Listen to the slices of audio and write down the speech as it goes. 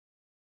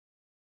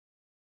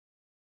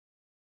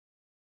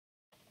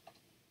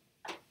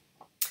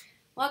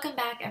Welcome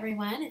back,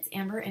 everyone. It's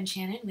Amber and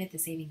Shannon with the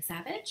Saving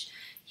Savage,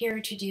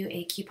 here to do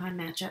a coupon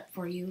matchup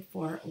for you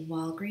for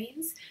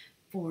Walgreens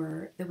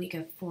for the week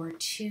of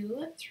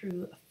 4/2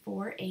 through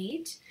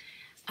 4/8.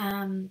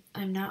 I'm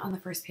not on the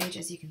first page,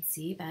 as you can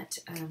see, but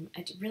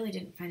I really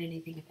didn't find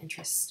anything of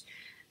interest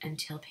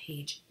until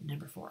page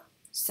number 4.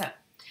 So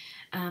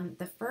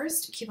the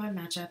first coupon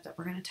matchup that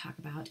we're going to talk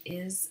about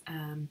is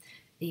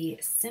the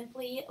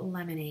Simply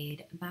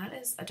Lemonade. That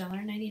is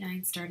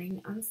 $1.99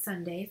 starting on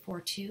Sunday,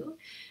 4/2.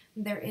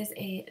 There is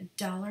a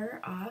 $1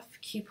 off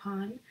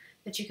coupon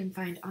that you can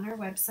find on our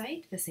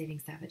website,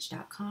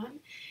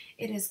 thesavingsavage.com.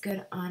 It is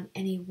good on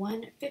any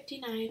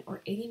 159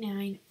 or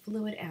 89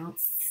 fluid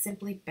ounce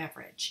Simply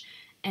beverage,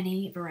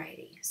 any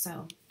variety.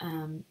 So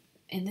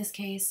in this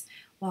case,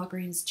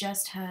 Walgreens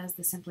just has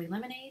the Simply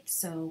Lemonade,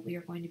 so we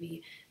are going to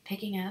be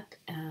picking up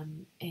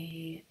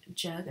a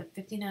jug of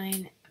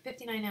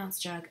 59 ounce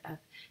jug of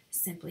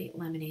Simply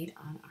Lemonade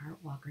on our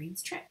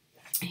Walgreens trip.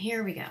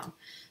 Here we go.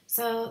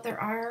 So there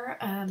are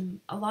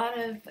a lot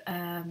of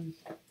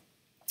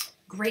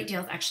great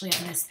deals actually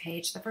on this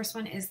page. The first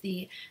one is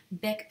the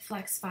Bic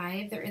Flex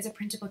 5. There is a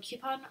printable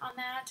coupon on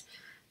that.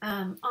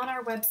 On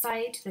our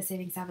website,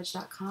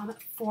 thesavingsavage.com,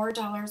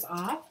 $4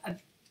 off a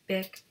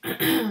Bic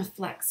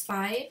Flex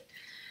 5.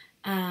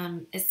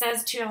 It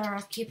says $2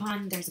 off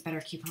coupon. There's a better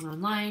coupon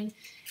online.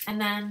 And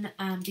then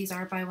these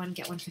are buy one,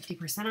 get one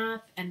 50%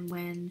 off. And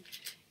when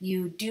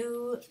you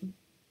do,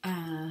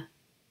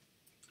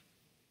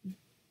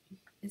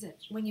 is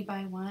it when you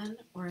buy one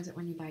or is it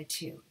when you buy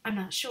two? I'm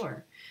not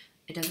sure.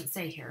 It doesn't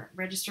say here.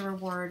 Register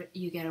reward,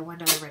 you get a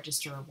 $1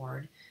 register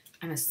reward.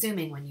 I'm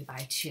assuming when you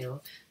buy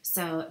two.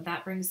 So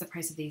that brings the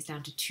price of these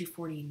down to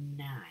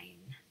 $2.49,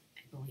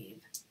 I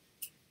believe.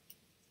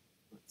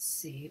 Let's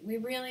see. We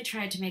really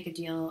tried to make a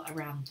deal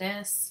around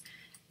this.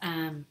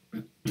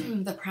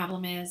 The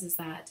problem is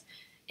that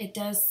it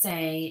does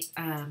say,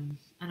 I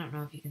don't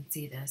know if you can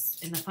see this.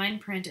 In the fine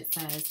print, it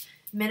says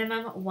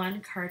minimum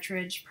 1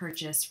 cartridge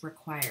purchase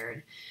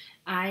required.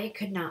 I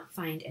could not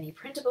find any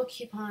printable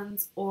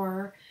coupons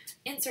or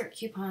insert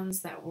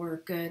coupons that were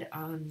good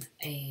on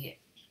a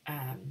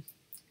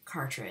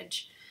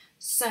cartridge.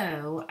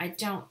 So I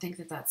don't think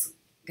that that's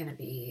going to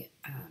be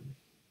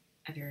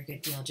a very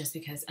good deal, just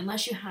because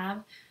unless you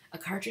have a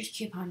cartridge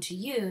coupon to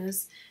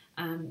use,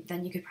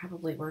 then you could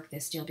probably work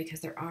this deal,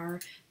 because there are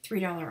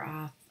 $3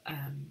 off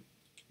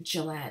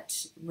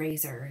Gillette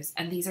razors,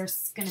 and these are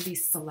going to be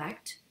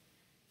select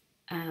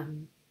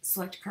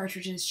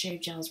cartridges,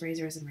 shave gels,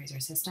 razors, and razor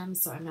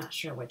systems, so I'm not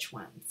sure which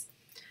ones.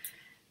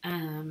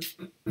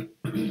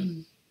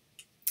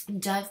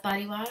 Dove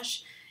body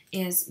wash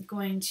is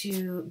going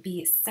to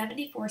be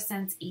 74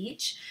 cents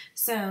each.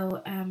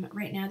 So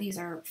right now these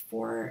are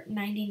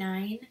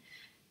 $4.99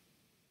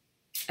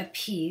 a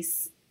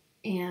piece,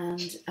 and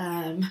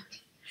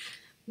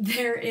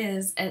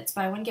it's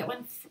buy one get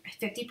one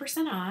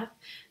 50% off.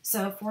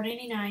 So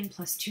 $4.99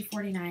 plus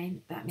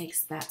 $2.49, that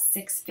makes that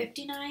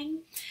 $6.59.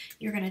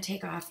 You're going to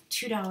take off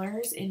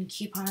 $2 in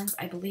coupons.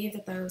 I believe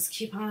that those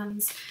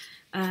coupons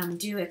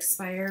do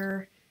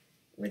expire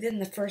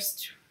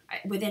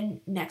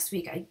within next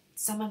week.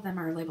 Some of them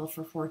are labeled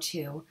for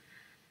 4/2.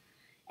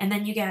 And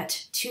then you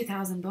get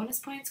 2,000 bonus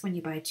points when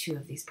you buy 2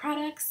 of these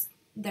products.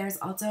 There's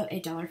also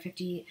a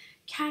 $1.50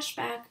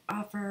 cashback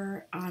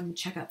offer on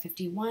checkout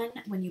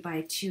 51 when you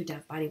buy 2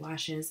 Dove body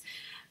washes,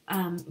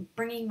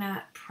 bringing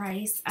that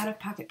price,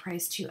 out-of-pocket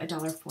price, to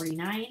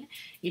 $1.49.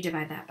 You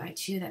divide that by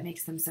 2, that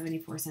makes them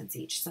 74 cents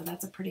each. So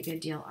that's a pretty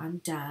good deal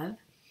on Dove.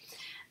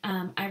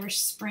 Irish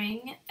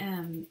Spring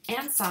and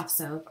Soft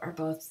Soap are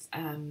both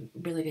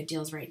really good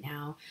deals right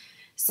now.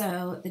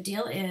 So the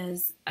deal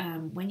is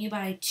when you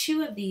buy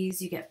 2 of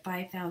these, you get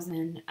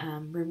 5,000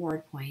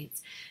 reward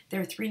points.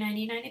 They're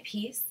 $3.99 a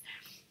piece,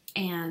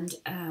 and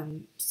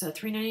so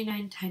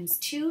 $3.99 times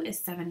 2 is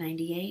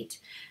 $7.98,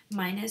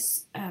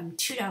 minus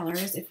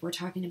 $2 if we're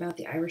talking about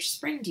the Irish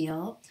Spring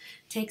deal,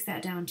 takes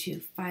that down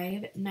to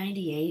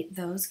 $5.98.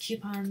 Those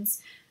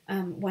coupons,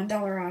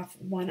 $1 off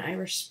 1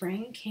 Irish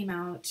Spring, came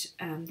out.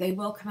 They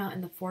will come out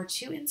in the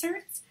 4/2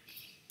 inserts.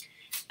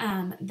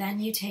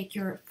 Then you take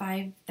your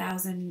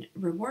 5,000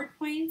 reward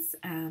points,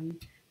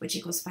 which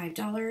equals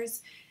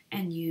 $5,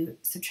 and you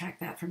subtract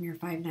that from your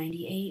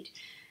 $5.98,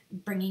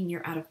 bringing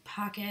your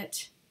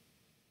out-of-pocket.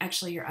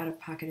 Actually, your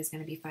out-of-pocket is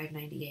going to be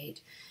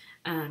 $5.98.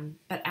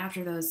 But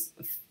after those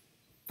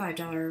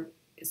 $5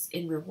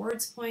 in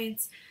rewards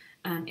points,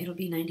 it'll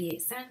be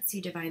 98 cents.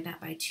 You divide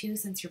that by 2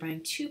 since you're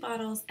buying 2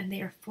 bottles, and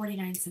they are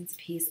 49 cents a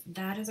piece.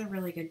 That is a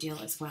really good deal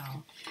as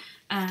well.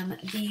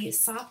 The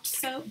Soft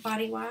Soap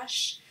body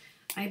wash,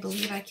 I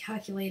believe I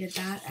calculated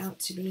that out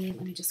to be,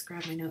 let me just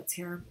grab my notes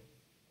here.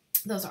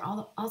 Those are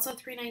all also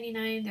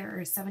 $3.99. There are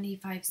a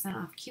 75-cent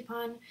off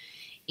coupon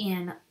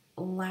in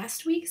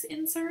last week's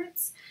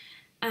inserts.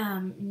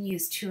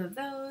 Use 2 of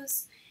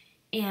those,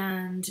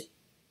 and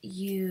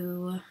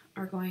you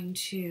are going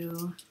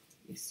to,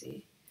 let me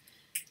see,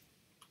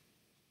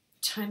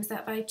 times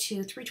that by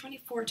 2,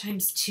 $3.24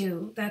 times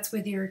 2, that's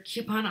with your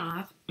coupon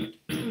off,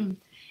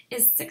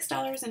 is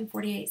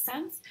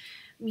 $6.48,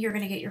 you're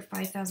going to get your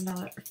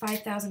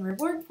 $5,000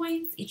 reward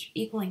points, each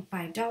equaling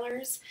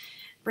 $5,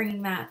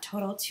 bringing that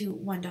total to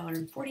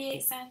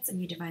 $1.48,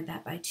 and you divide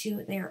that by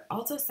 2. They are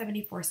also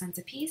 74 cents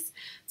a piece,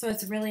 so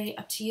it's really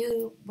up to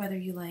you whether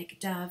you like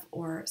Dove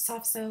or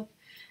soft soap.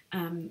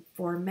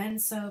 For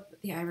men's soap,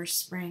 the Irish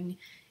Spring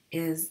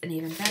is an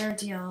even better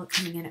deal,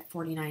 coming in at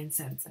 49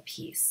 cents a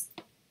piece.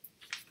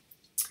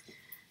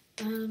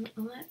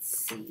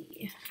 Let's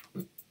see.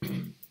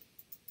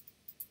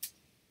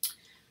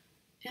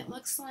 It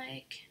looks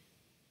like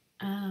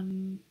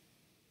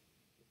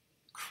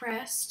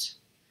Crest.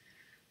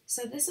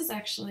 So this is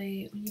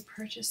actually when you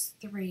purchase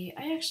 3.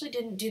 I actually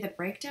didn't do the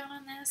breakdown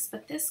on this,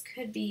 but this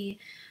could be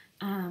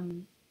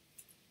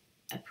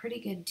a pretty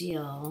good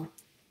deal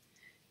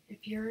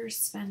if you're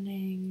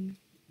spending,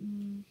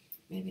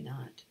 maybe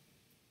not.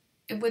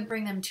 It would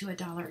bring them to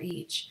 $1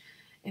 each.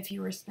 If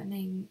you were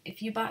spending,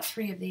 if you bought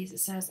 3 of these, it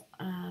says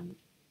a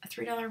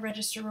 $3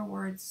 register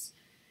rewards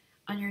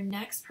on your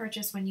next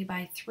purchase when you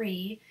buy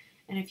 3,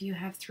 and if you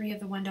have 3 of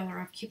the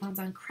 $1 off coupons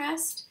on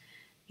Crest,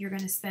 you're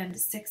going to spend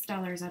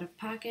 $6 out of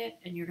pocket,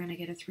 and you're going to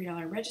get a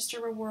 $3 register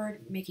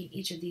reward, making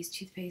each of these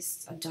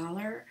toothpastes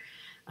 $1.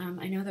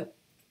 I know that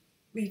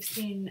we've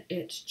seen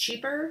it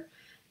cheaper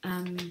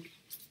in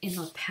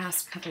the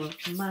past couple of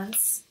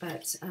months,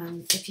 but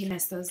if you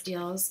miss those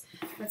deals,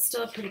 that's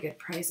still a pretty good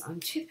price on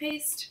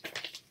toothpaste.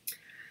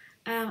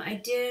 I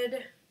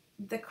did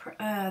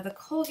the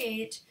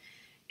Colgate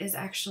is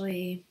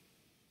actually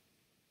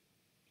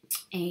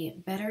a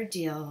better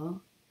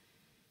deal.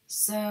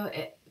 So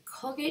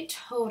Colgate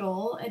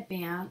Total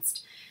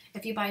Advanced,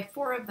 if you buy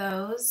 4 of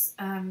those,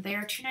 they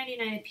are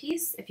 $2.99 a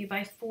piece. If you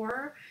buy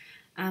 4,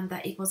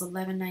 that equals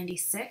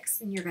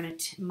 $11.96, and you're going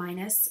to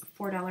minus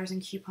 $4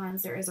 in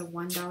coupons. There is a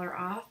 $1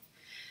 off.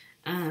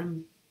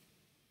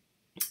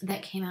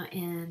 That came out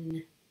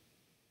in,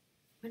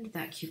 when did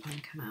that coupon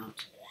come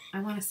out? I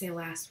want to say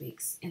last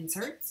week's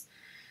inserts.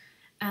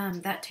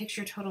 That takes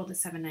your total to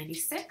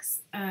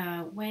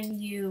 $7.96. When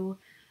you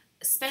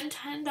spend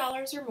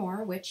 $10 or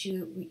more, which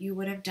you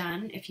would have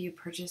done if you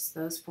purchased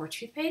those 4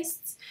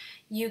 toothpastes,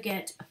 you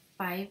get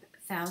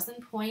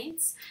 5,000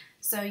 points.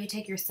 So you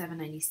take your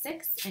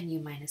 $7.96 and you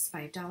minus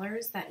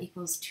 $5. That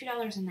equals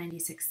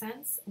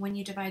 $2.96. When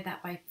you divide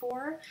that by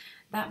 4,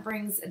 that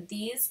brings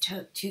these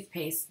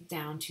toothpastes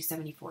down to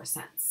 74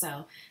 cents.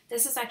 So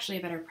this is actually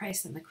a better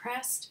price than the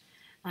Crest.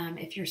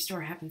 If your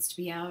store happens to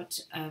be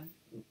out of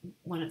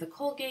one of the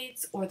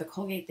Colgates or the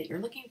Colgate that you're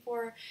looking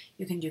for,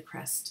 you can do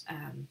Crest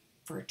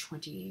for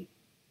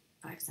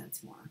 25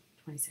 cents more,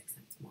 26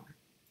 cents more.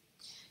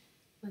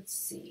 Let's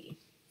see.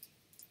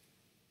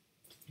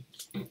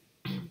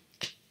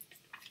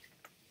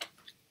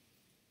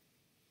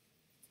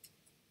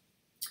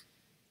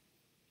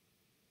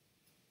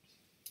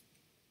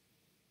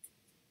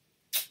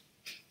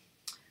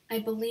 I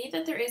believe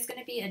that there is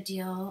going to be a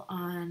deal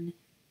on,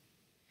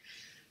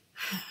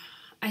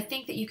 I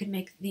think that you could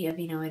make the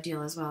Aveeno a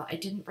deal as well. I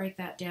didn't break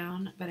that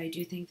down, but I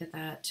do think that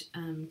that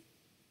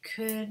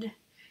could,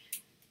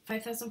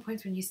 5,000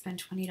 points when you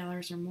spend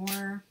 $20 or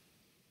more.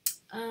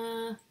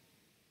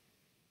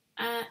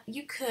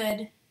 You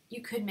could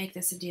make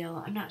this a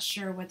deal. I'm not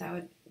sure what that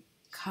would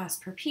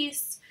cost per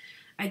piece.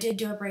 I did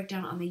do a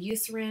breakdown on the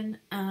Eucerin.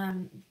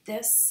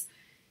 This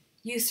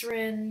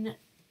Eucerin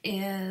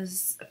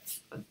is,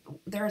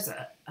 there's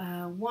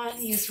one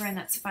Eucerin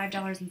that's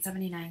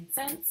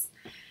 $5.79.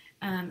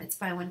 It's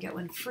buy one get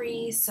one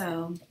free,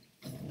 so,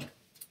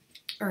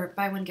 or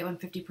buy one get one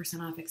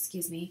 50% off,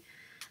 excuse me,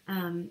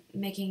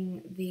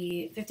 making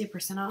the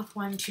 50% off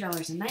one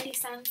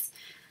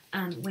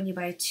 $2.90. When you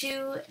buy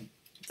 2,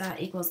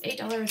 that equals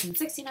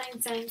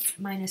 $8.69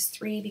 minus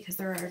 3 because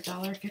there are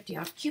 $1.50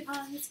 off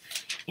coupons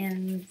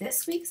in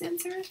this week's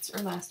inserts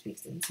or last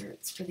week's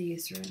inserts for the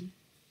Eucerin.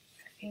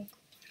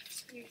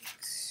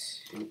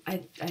 I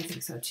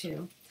think so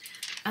too.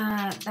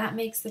 That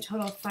makes the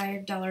total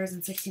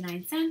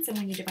 $5.69, and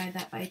when you divide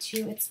that by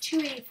 2, it's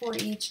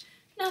 $2.84 each.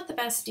 Not the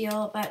best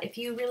deal, but if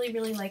you really,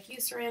 really like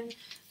Eucerin,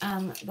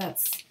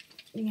 that's,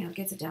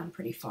 gets it down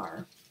pretty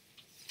far,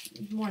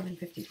 more than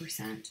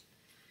 50%.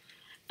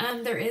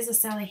 There is a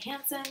Sally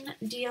Hansen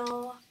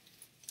deal,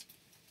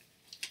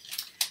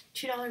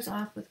 $2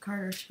 off with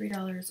card or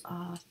 $3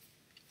 off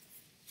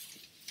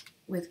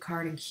with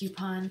card and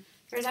coupon.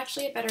 There's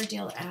actually a better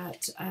deal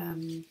at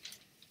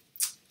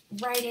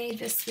Rite Aid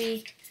this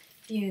week.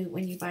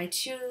 When you buy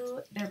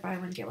 2, they're buy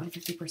one get one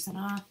 50%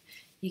 off.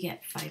 You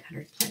get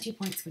 500 plenty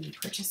points when you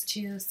purchase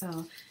 2,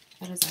 so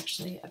that is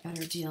actually a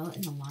better deal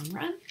in the long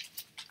run.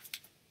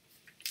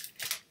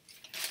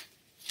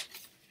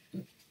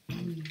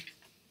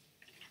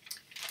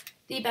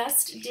 The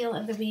best deal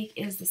of the week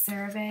is the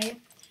CeraVe.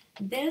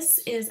 This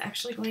is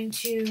actually going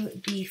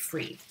to be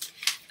free.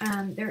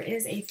 There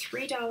is a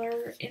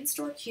 $3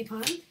 in-store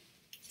coupon,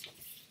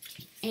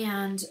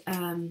 and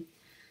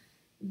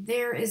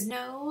there is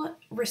no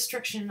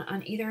restriction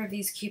on either of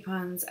these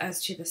coupons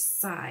as to the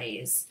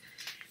size.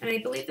 And I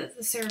believe that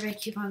the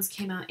CeraVe coupons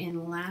came out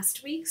in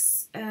last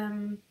week's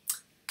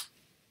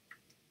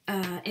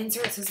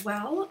inserts as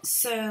well.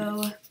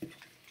 So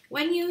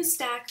When you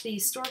stack the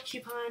store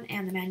coupon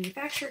and the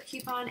manufacturer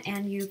coupon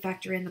and you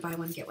factor in the buy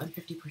one, get one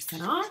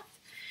 50% off,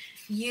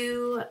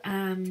 you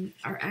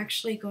are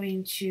actually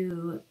going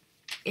to,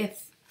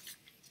 if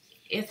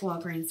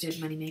Walgreens did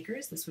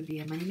moneymakers, this would be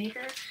a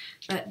moneymaker,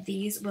 but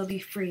these will be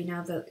free.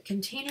 Now the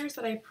containers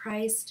that I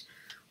priced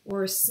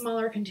were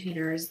smaller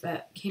containers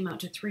that came out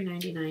to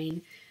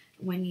 $3.99.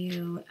 When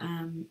you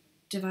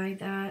divide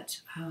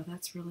that, oh,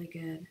 that's really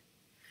good.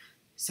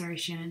 Sorry,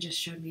 Shannon just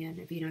showed me an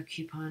Aveeno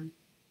coupon.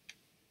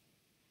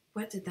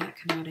 What did that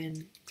come out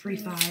in?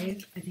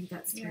 3.5? I think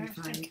that's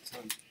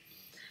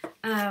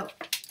 3.5.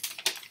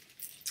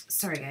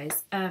 Sorry,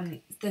 guys.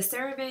 The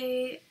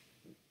CeraVe,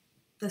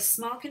 the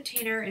small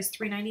container is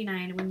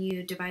 $3.99. When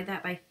you divide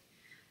that by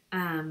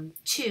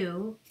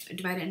 2,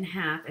 divide it in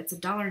half, it's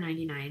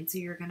 $1.99. So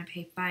you're going to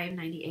pay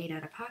 $5.98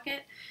 out of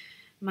pocket,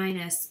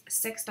 minus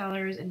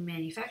 $6 in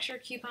manufacturer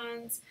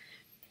coupons,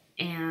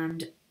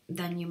 and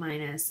then you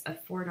minus a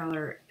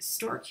 $4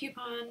 store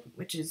coupon,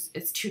 which is,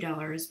 it's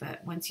 $2,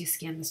 but once you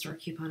scan the store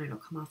coupon, it'll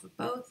come off of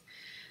both.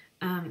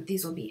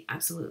 These will be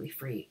absolutely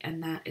free,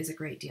 and that is a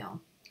great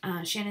deal.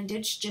 Shannon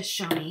did just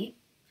show me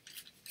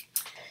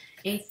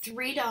a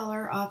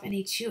 $3 off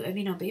any 2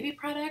 Aveeno baby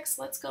products.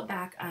 Let's go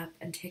back up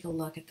and take a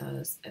look at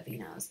those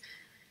Aveenos.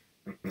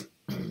 They're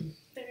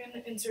in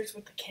the inserts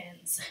with the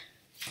Kens.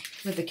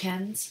 With the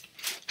Kens?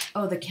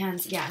 Oh, the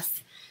Kens,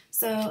 yes.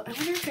 So I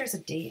wonder if there's a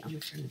date on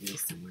the front of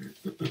these somewhere.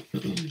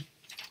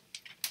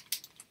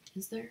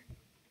 Is there?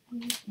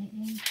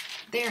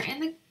 They're in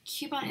the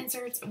coupon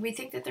inserts. We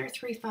think that they're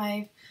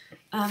 3.5.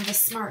 The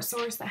Smart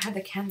Source that had the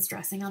Ken's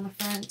dressing on the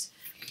front.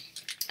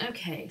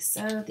 Okay,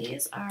 so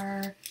these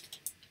are...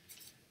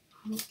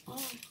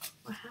 Oh,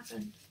 what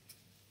happened?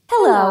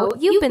 Hello,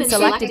 you've been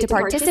selected to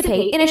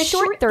participate in a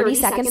short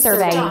 30-second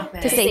survey.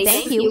 To say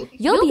thank you,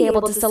 you'll be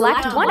able to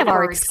select one of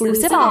our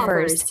exclusive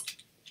offers.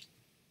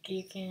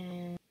 You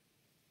can...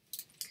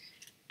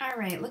 All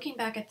right, looking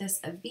back at this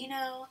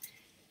Aveeno,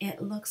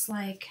 it looks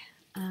like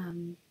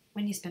when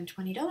you spend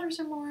 $20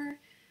 or more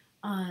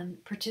on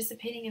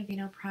participating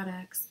Aveeno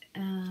products,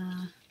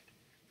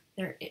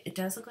 it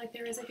does look like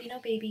there is Aveeno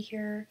Baby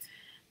here.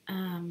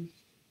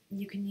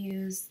 You can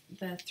use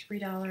the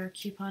 $3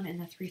 coupon in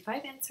the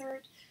 3.5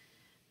 insert.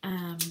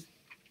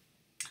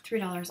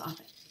 $3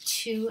 off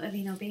 2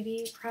 Aveeno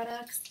Baby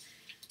products.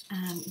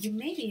 You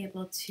may be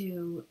able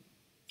to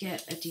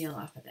get a deal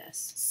off of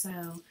this.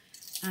 So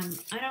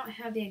I don't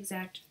have the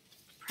exact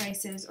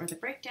prices or the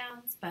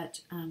breakdowns,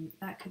 but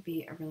that could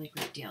be a really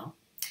great deal.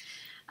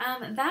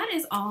 That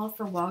is all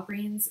for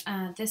Walgreens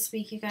this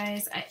week, you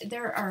guys.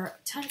 There are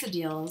tons of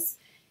deals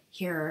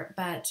here,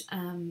 but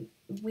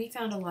we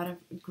found a lot of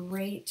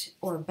great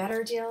or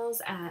better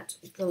deals at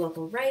the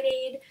local Rite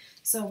Aid,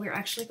 so we're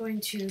actually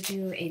going to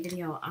do a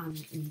video on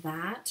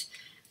that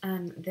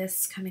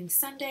this coming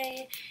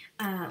Sunday.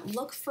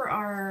 Look for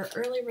our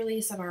early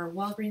release of our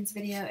Walgreens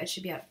video. It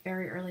should be up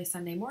very early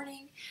Sunday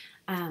morning,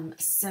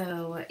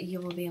 so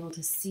you will be able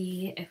to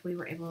see if we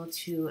were able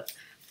to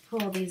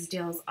pull these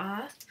deals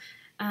off.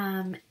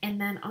 And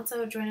then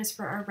also join us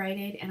for our Rite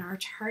Aid and our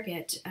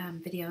Target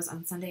videos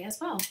on Sunday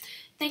as well.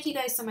 Thank you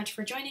guys so much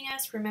for joining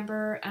us.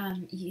 Remember,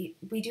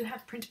 we do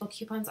have printable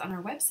coupons on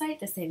our website,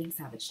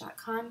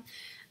 thesavingsavage.com.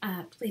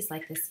 Please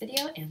like this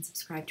video and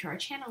subscribe to our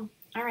channel.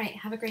 All right,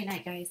 have a great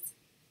night, guys.